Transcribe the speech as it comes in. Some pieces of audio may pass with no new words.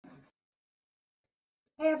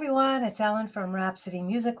Hey everyone, it's Ellen from Rhapsody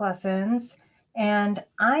Music Lessons, and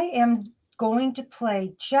I am going to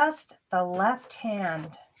play just the left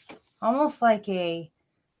hand, almost like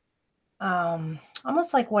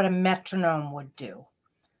what a metronome would do.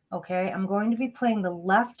 Okay, I'm going to be playing the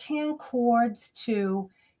left hand chords to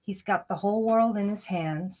He's Got the Whole World in His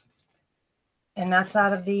Hands, and that's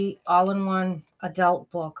out of the all-in-one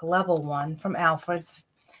adult book, Level 1 from Alfred's.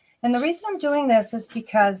 And the reason I'm doing this is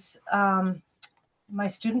because my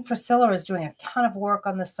student Priscilla is doing a ton of work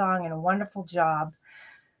on the song and a wonderful job.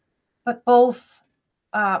 But all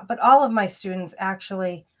of my students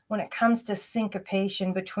actually, when it comes to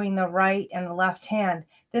syncopation between the right and the left hand,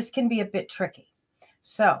 this can be a bit tricky.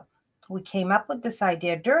 So we came up with this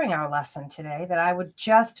idea during our lesson today that I would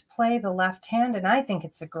just play the left hand, and I think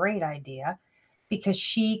it's a great idea because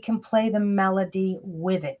she can play the melody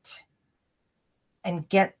with it and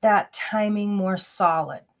get that timing more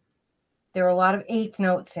solid. There are a lot of eighth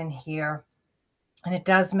notes in here, and it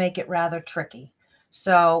does make it rather tricky.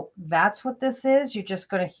 So that's what this is. You're just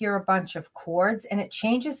going to hear a bunch of chords, and it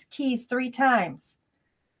changes keys 3 times.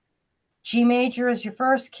 G major is your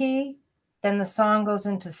first key, then the song goes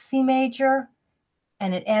into C major,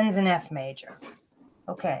 and it ends in F major.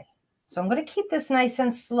 Okay, so I'm going to keep this nice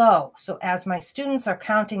and slow. So as my students are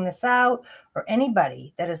counting this out, or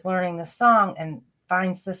anybody that is learning the song and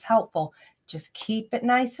finds this helpful, just keep it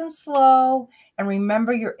nice and slow. And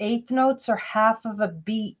remember, your eighth notes are half of a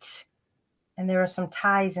beat. And there are some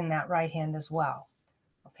ties in that right hand as well.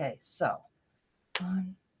 Okay, so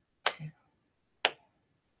 1, 2.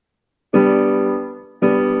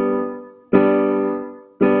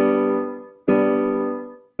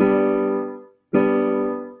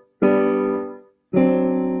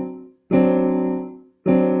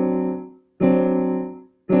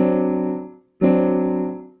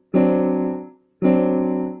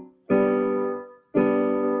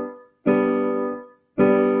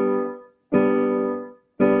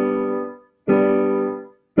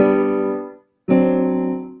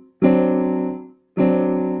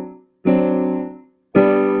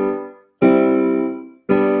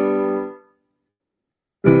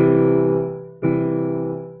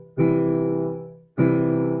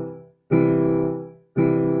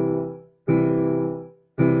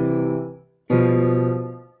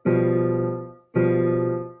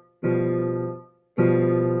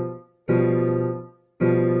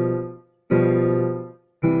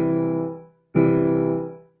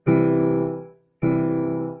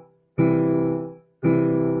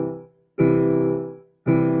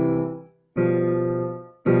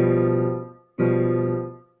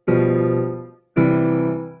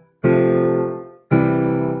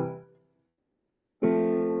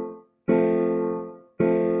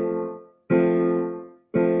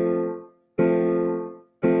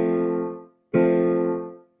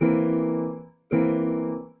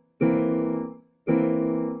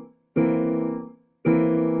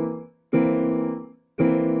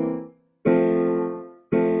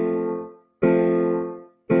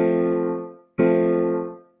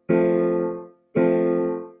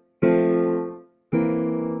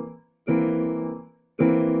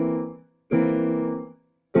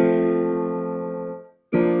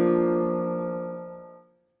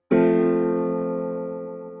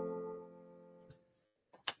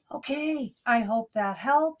 Okay, I hope that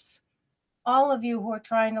helps. All of you who are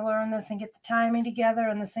trying to learn this and get the timing together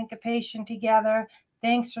and the syncopation together,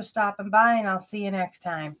 thanks for stopping by, and I'll see you next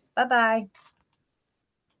time. Bye-bye.